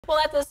Well,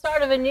 at the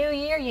start of a new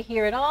year, you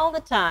hear it all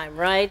the time,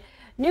 right?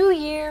 New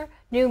year,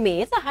 new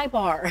me. It's a high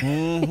bar.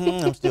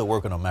 I'm still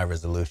working on my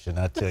resolution,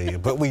 I tell you.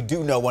 But we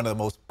do know one of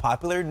the most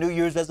popular New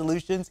Year's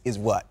resolutions is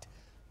what?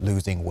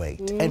 Losing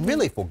weight. And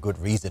really for good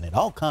reason. It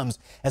all comes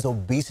as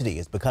obesity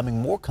is becoming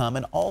more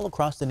common all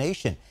across the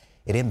nation.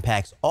 It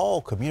impacts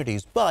all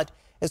communities, but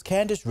as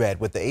Candace Redd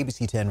with the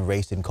ABC 10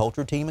 Race and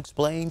Culture team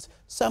explains,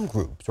 some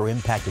groups are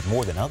impacted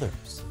more than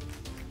others.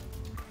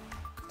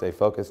 Stay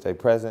focused, stay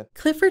present.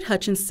 Clifford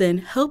Hutchinson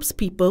helps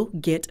people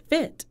get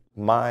fit.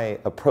 My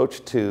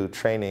approach to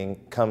training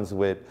comes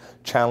with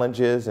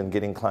challenges and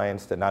getting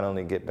clients to not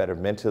only get better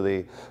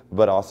mentally,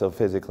 but also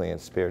physically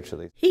and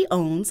spiritually. He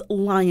owns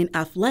Lion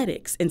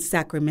Athletics in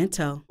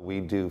Sacramento. We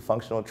do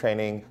functional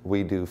training,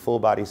 we do full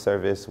body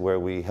service where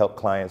we help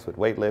clients with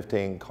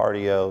weightlifting,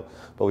 cardio,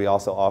 but we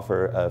also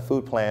offer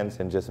food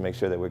plans and just make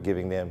sure that we're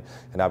giving them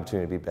an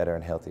opportunity to be better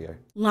and healthier.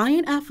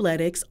 Lion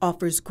Athletics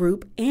offers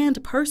group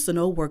and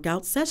personal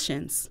workout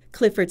sessions.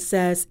 Clifford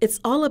says it's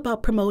all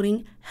about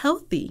promoting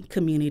healthy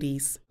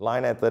communities.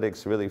 Lion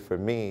Athletics really, for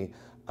me,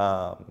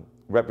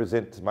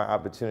 represents my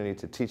opportunity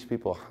to teach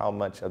people how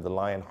much of the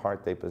lion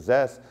heart they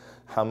possess,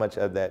 how much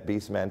of that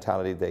beast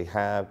mentality they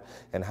have,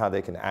 and how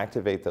they can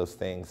activate those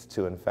things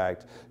to, in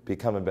fact,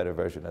 become a better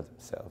version of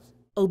themselves.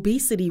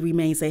 Obesity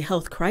remains a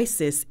health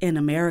crisis in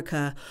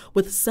America,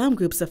 with some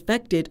groups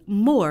affected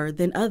more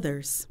than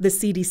others. The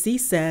CDC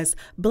says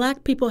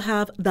Black people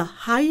have the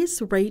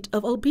highest rate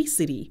of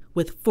obesity,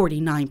 with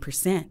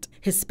 49%.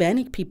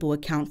 Hispanic people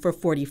account for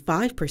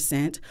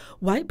 45%,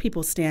 white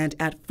people stand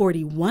at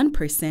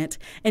 41%,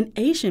 and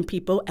Asian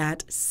people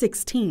at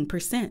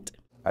 16%.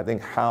 I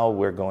think how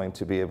we're going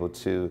to be able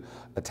to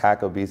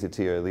attack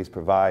obesity, or at least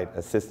provide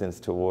assistance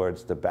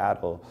towards the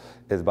battle,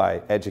 is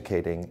by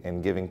educating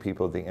and giving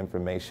people the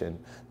information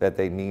that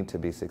they need to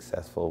be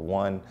successful.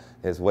 One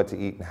is what to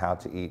eat and how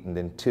to eat, and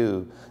then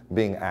two,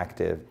 being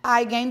active.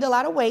 I gained a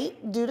lot of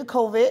weight due to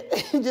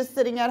COVID, just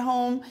sitting at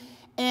home,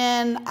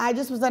 and I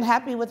just was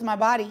unhappy with my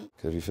body.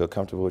 If you feel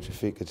comfortable with your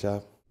feet, good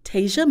job.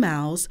 Tasia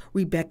Miles,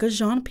 Rebecca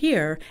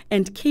Jean-Pierre,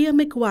 and Kia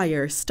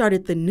McGuire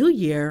started the new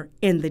year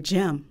in the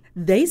gym.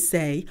 They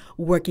say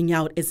working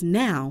out is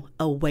now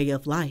a way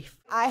of life.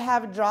 I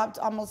have dropped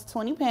almost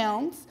 20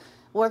 pounds.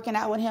 Working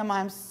out with him,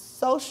 I'm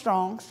so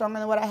strong, stronger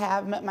than what I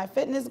have, met my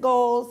fitness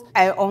goals.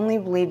 I only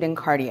believed in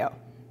cardio.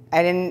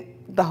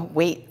 The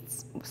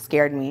weights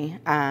scared me.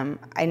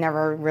 I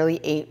never really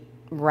ate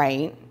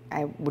right.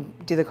 I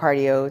would do the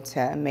cardio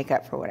to make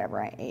up for whatever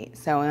I ate.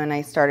 So when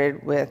I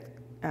started with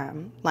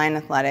Lion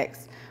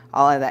Athletics,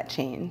 all of that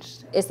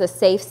changed. It's a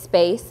safe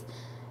space.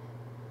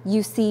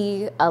 You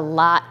see a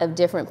lot of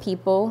different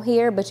people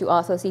here, but you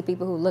also see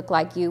people who look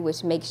like you,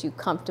 which makes you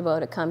comfortable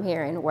to come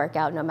here and work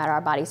out no matter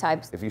our body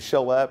types. If you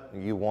show up,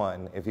 you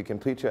won. If you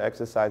complete your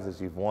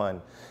exercises, you've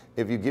won.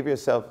 If you give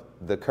yourself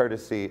the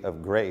courtesy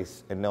of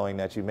grace and knowing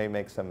that you may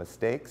make some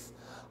mistakes,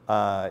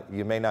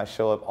 you may not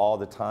show up all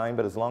the time,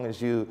 but as long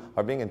as you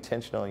are being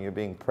intentional and you're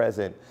being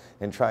present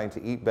and trying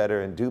to eat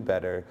better and do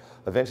better,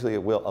 eventually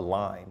it will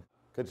align.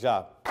 Good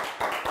job.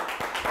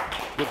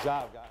 Good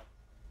job, guys.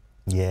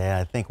 Yeah,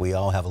 I think we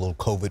all have a little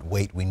COVID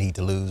weight we need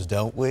to lose,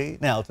 don't we?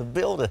 Now, to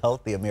build a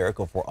healthy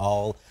America for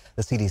all,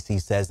 the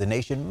CDC says the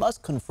nation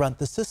must confront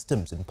the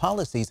systems and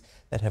policies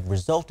that have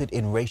resulted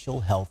in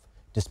racial health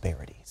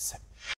disparities.